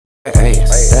That ass.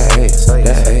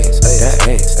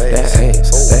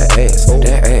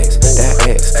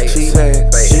 She bad,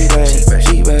 she bad, she bad,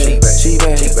 she bad, she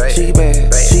bad, she bad,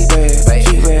 she bad,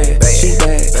 she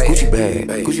bad. Gucci bag,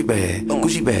 Gucci bag,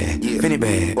 Gucci bag, Fendi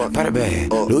bag, Prada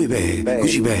bag, Louis bag,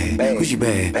 Gucci bag, Gucci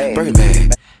bag, Birkin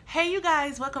bag. Hey you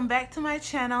guys, welcome back to my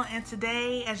channel, and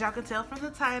today, as y'all can tell from the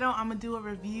title, I'm gonna do a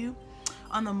review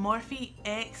on the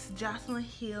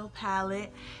MorpheXJaclynHill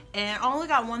palette. And I only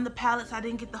got one of the palettes. I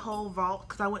didn't get the whole vault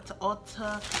because I went to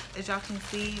Ulta, as y'all can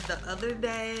see, the other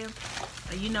day.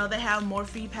 You know, they have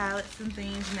Morphe palettes and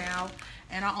things now,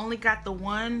 and I only got the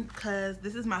one because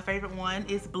this is my favorite one.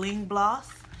 It's Bling Boss,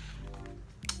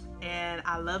 and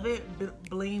I love it.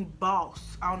 Bling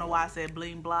Boss. I don't know why I said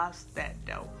Bling Boss. That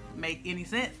don't make any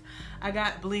sense. I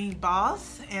got Bling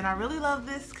Boss, and I really love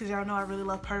this because y'all know I really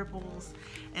love purples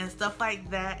and stuff like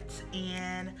that.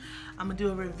 And I'm gonna do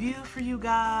a review for you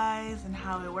guys and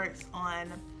how it works on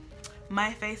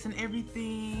my face and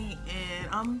everything. And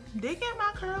I'm digging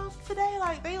my curls today.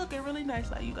 Like, they looking really nice.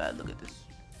 Like, you guys look at this.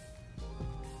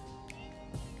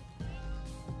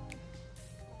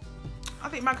 I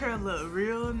think my curls look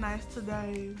real nice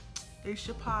today. They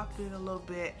should pop in a little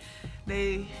bit.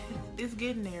 It's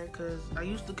getting there, because I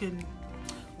used to couldn't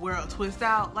wear a twist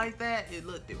out like that. It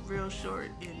looked real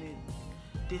short and it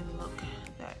didn't look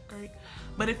that great.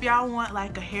 But if y'all want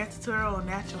like a hair tutorial on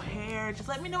natural hair, just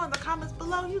let me know in the comments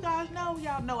below. You guys know,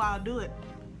 y'all know I'll do it.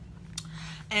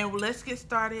 And let's get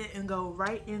started and go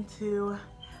right into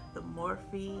the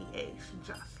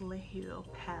MorpheXJaclynHill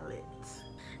palette.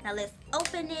 Now let's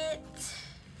open it.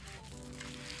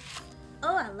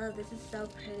 Oh, I love this. It's so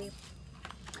pretty.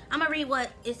 I'm gonna read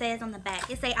what it says on the back.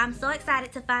 It say, "I'm so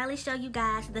excited to finally show you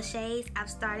guys the shades I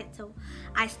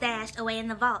stashed away in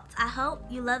the vault. I hope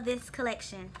you love this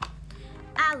collection."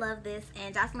 I love this,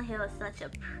 and JaclynHill is such a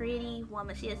pretty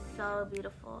woman. She is so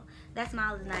beautiful. That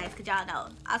smile is nice, because y'all know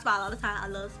I smile all the time. I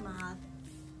love smile.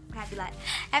 Happy times.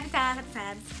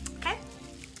 Okay,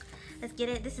 let's get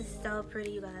it. This is so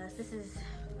pretty, you guys. This is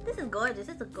gorgeous.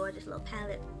 It's a gorgeous little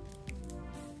palette.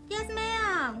 Yes,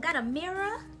 ma'am. Got a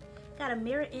mirror. Got a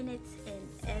mirror in it and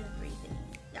everything.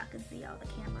 Y'all can see all the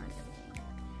camera and everything.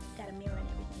 Got a mirror and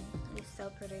everything. It's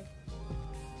so pretty.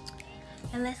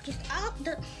 And let's get out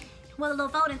the little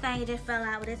folding thing. It just fell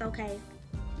out, but it's okay.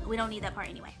 We don't need that part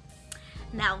anyway.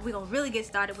 Now we're gonna really get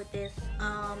started with this.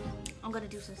 I'm gonna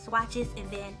do some swatches,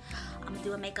 and then I'm gonna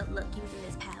do a makeup look using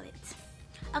this palette.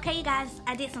 Okay, you guys,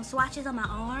 I did some swatches on my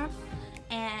arm,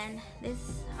 and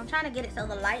I'm trying to get it so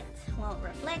the light won't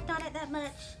reflect on it that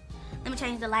much. Let me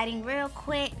change the lighting real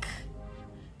quick,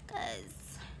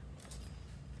 because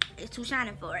it's too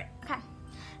shining for it. Okay,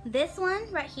 this one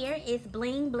right here is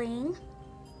Bling Bling,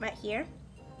 right here.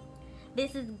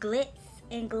 This is Glitz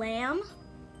and Glam.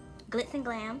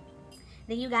 Then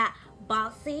you got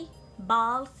Ballsy.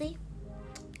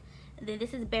 Then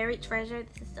this is Buried Treasure.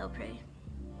 This is so pretty.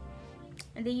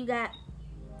 And then you got,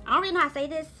 I don't really know how to say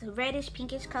this, reddish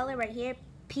pinkish color right here.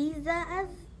 Pizza.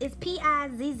 It's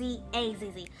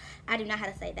P-I-Z-Z-A-Z-Z. I do not know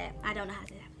how to say that. I don't know how to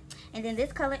say that. And then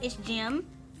this color is Gem.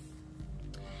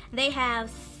 They have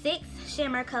 6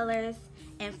 shimmer colors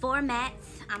and 4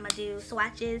 mattes. I'm going to do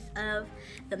swatches of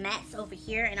the mattes over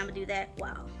here, and I'm going to do that.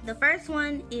 Wow. The first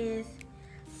one is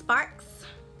Sparks.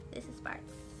 This is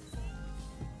Sparks.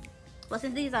 Well,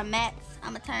 since these are mattes,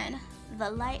 I'm going to turn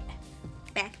the light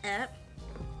back up.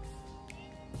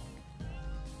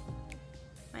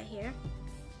 Right here.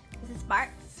 This is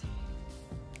Sparks.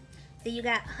 Then you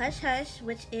got Hush Hush,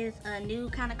 which is a new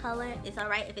kind of color. It's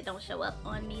alright if it don't show up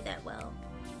on me that well.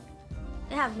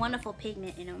 They have wonderful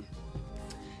pigment in them.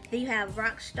 Then you have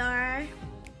Rockstar.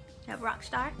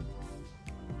 Rockstar.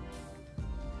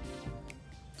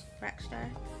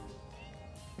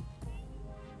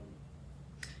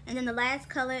 And then the last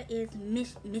color is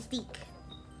Mystique.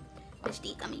 I'm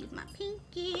gonna use my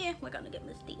pinky. We're gonna get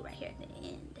Mystique right here at the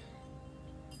end.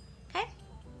 Okay.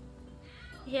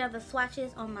 Here are the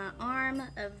swatches on my arm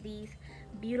of these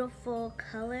beautiful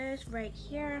colors right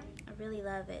here. I really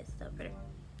love it. It's so pretty.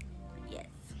 Yes.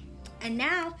 And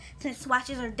now, since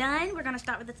swatches are done, we're gonna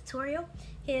start with the tutorial.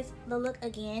 Here's the look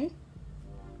again.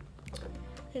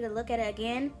 Here's a look at it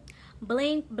again.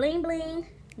 Bling, Bling Bling,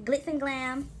 Glitz and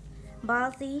Glam,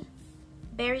 Ballsy,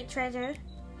 Buried Treasure,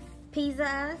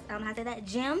 Pizza, I don't know how to say that,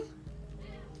 Gem,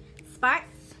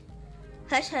 Sparks,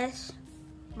 Hush Hush,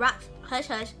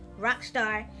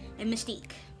 Rockstar, and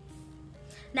Mystique.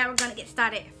 Now we're gonna get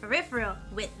started for real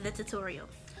with the tutorial.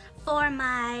 For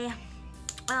my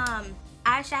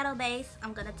eyeshadow base,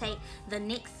 I'm gonna take the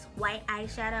NYX white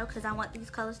eyeshadow because I want these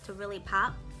colors to really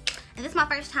pop. And this is my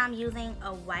first time using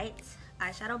a white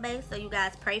eyeshadow base, so you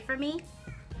guys pray for me.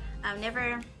 I've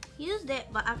never used it,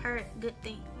 but I've heard good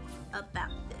things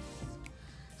about this.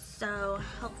 So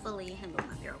hopefully, I'm going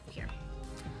my mirror over here.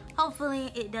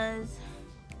 Hopefully it does,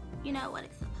 you know, what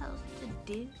it's supposed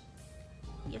to do.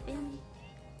 You feel me?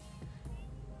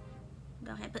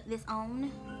 Go ahead and put this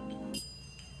on.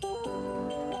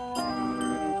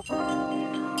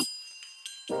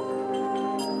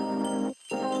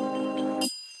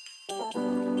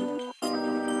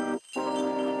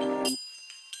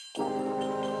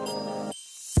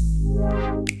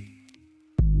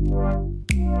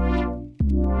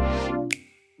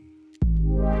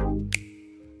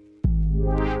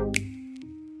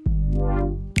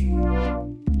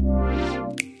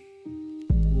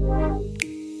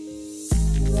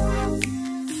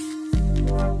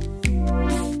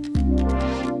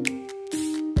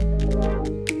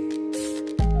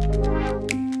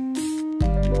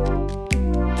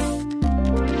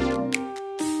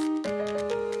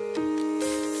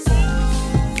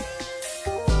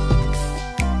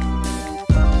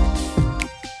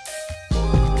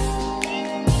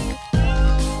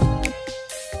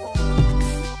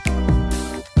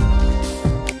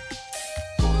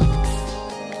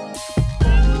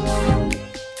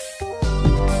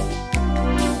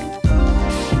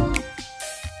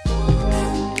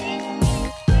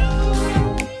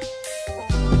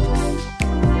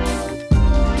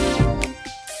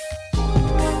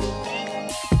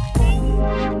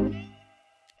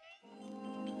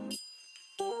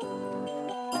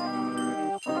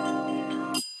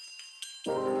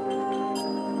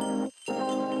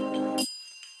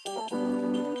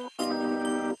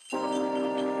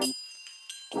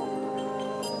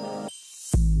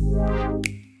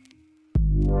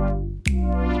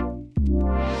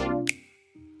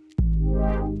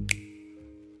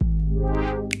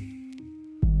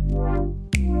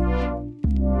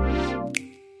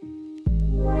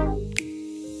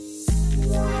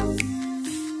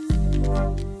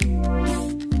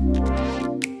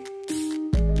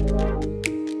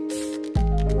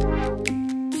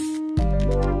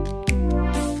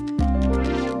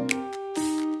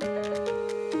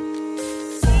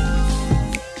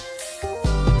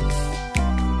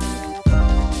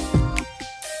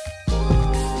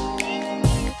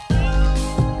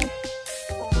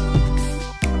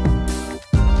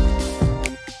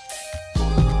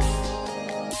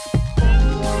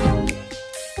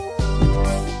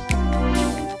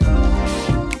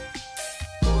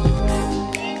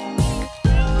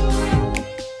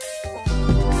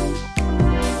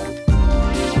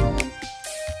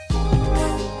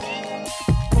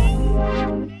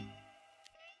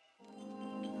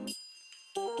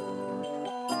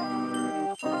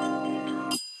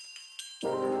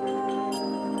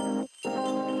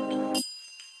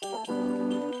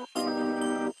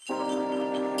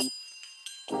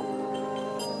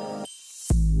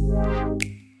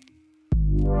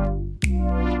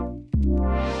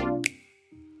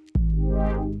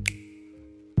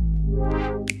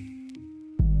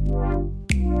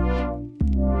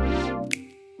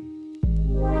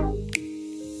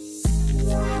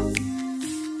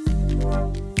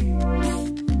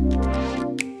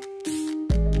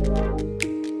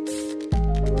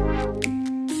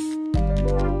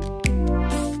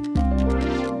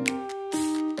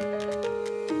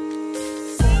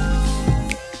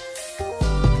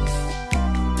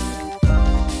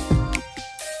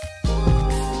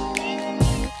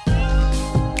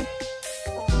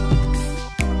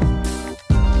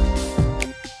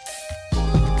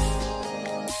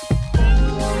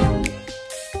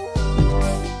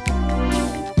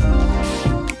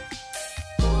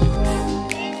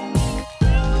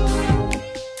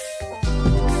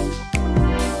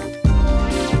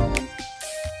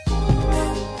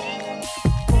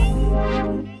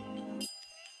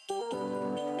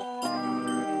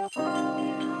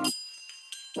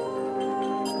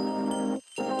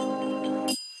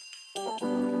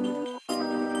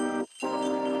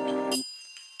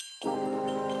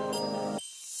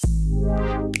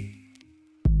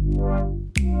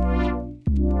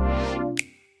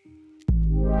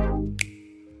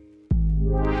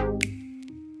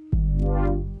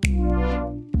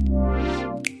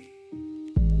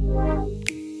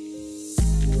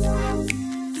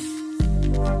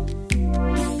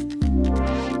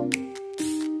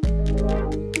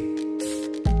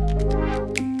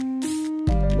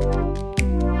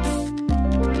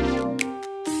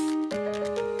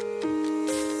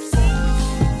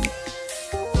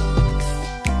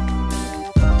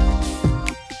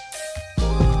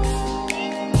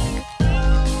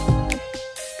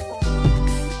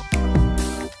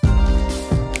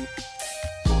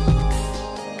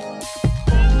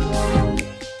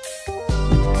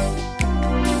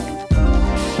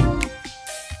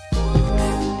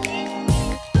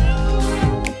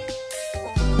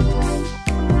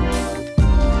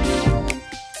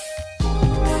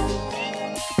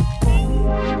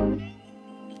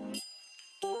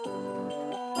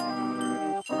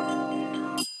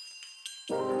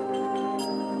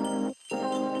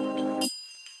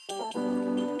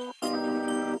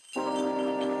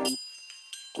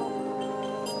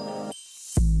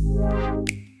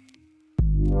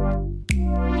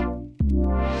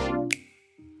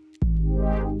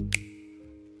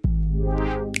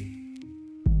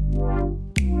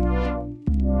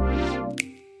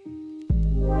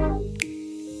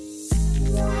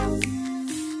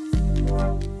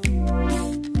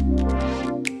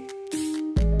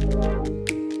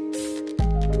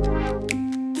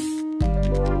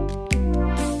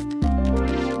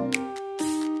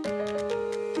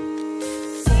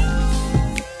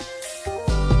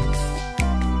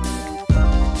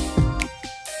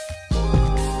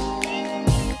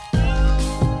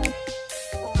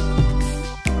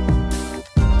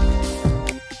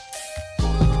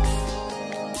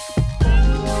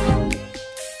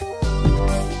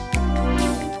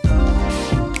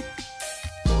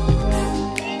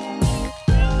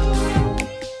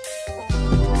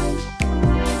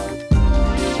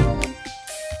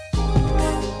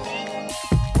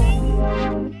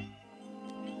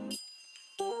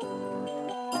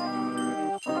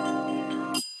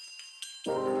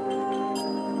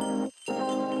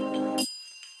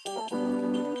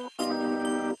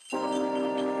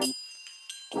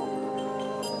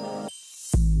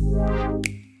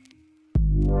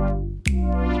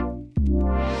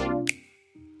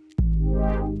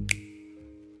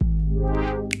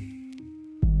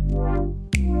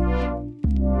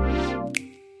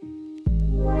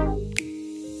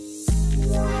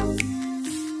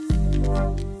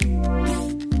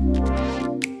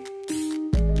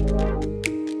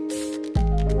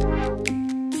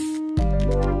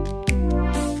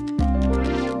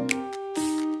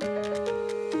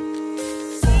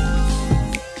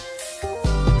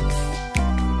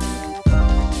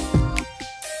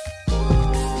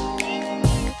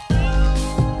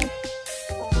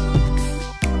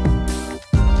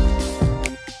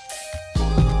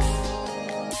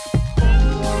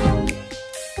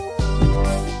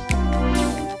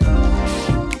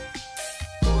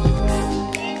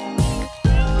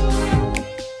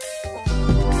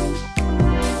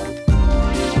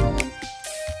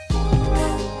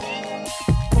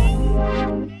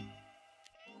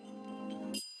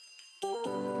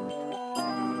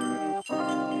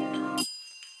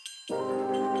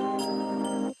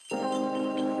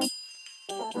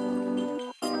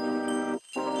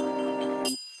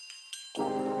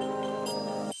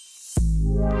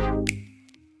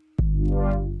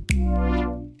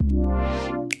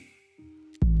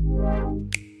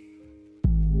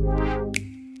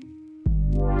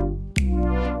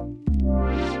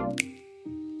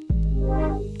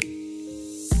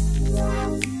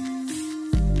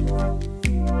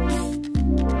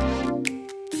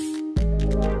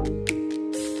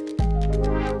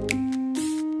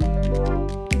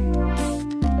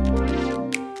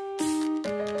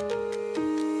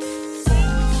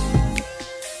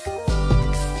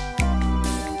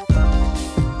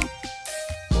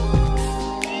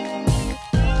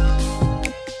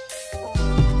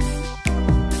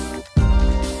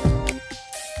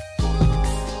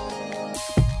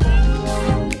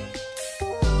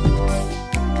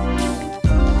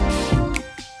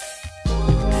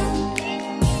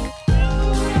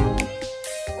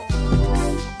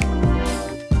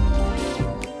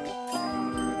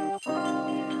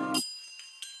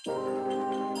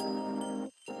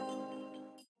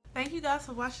 guys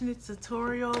for watching this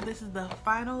tutorial. This is the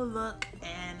final look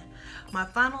and my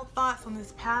final thoughts on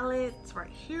this palette right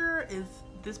here is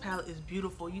this palette is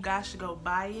beautiful. You guys should go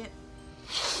buy it.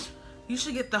 You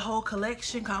should get the whole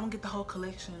collection. I'm gonna get the whole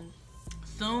collection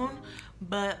soon,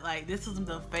 but like this is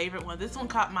the favorite one. This one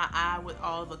caught my eye with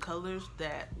all the colors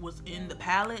that was in the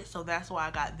palette, so that's why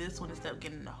I got this one instead of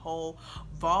getting the whole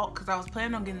vault, because I was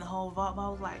planning on getting the whole vault, but I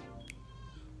was like,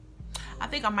 I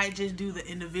think I might just do the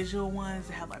individual ones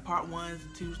that have like part 1s,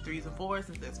 2s, 3s, and 4s,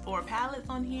 since there's 4 palettes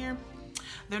on here.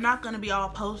 They're not going to be all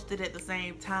posted at the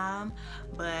same time,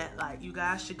 but like you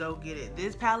guys should go get it.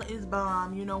 This palette is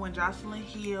bomb. You know, when Jaclyn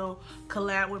Hill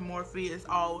collab with Morphe, it's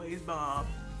always bomb.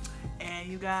 And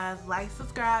you guys, like,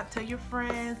 subscribe, tell your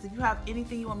friends. If you have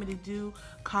anything you want me to do,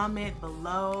 comment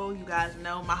below. You guys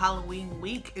know my Halloween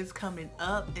week is coming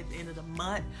up at the end of the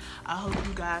month. I hope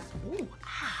you guys,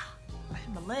 I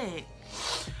hit my leg.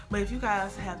 But if you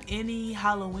guys have any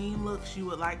Halloween looks you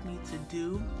would like me to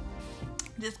do,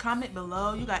 just comment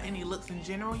below. You got any looks in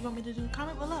general you want me to do,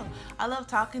 comment below. I love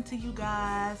talking to you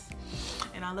guys,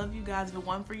 and I love you guys. If it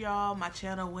wasn't for y'all, my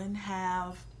channel wouldn't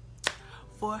have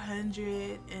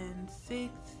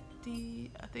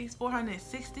 460, I think it's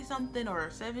 460 something or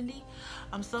 70.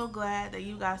 I'm so glad that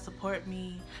you guys support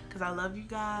me because I love you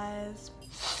guys,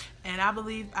 and I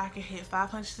believe I can hit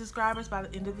 500 subscribers by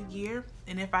the end of the year.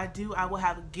 And if I do, I will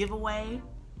have a giveaway.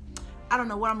 I don't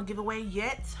know what I'm gonna give away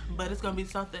yet, but it's gonna be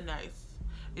something nice.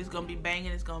 It's gonna be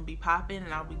banging, it's gonna be popping,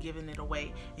 and I'll be giving it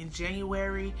away in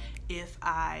January if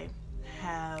I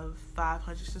have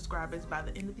 500 subscribers by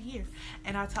the end of the year.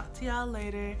 And I'll talk to y'all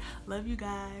later. Love you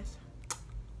guys.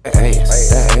 That ass,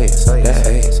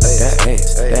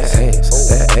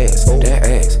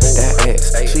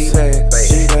 she bad,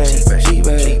 she bad, she bad, she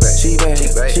bad, she bad,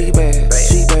 she bad,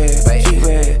 she bad,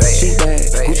 she bad,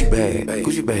 Gucci bag,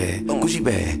 Gucci bag, Gucci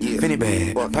bag, Fendi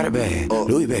bag, Prada bag,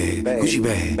 Louis bag,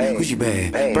 Gucci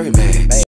bag, Birkin bag.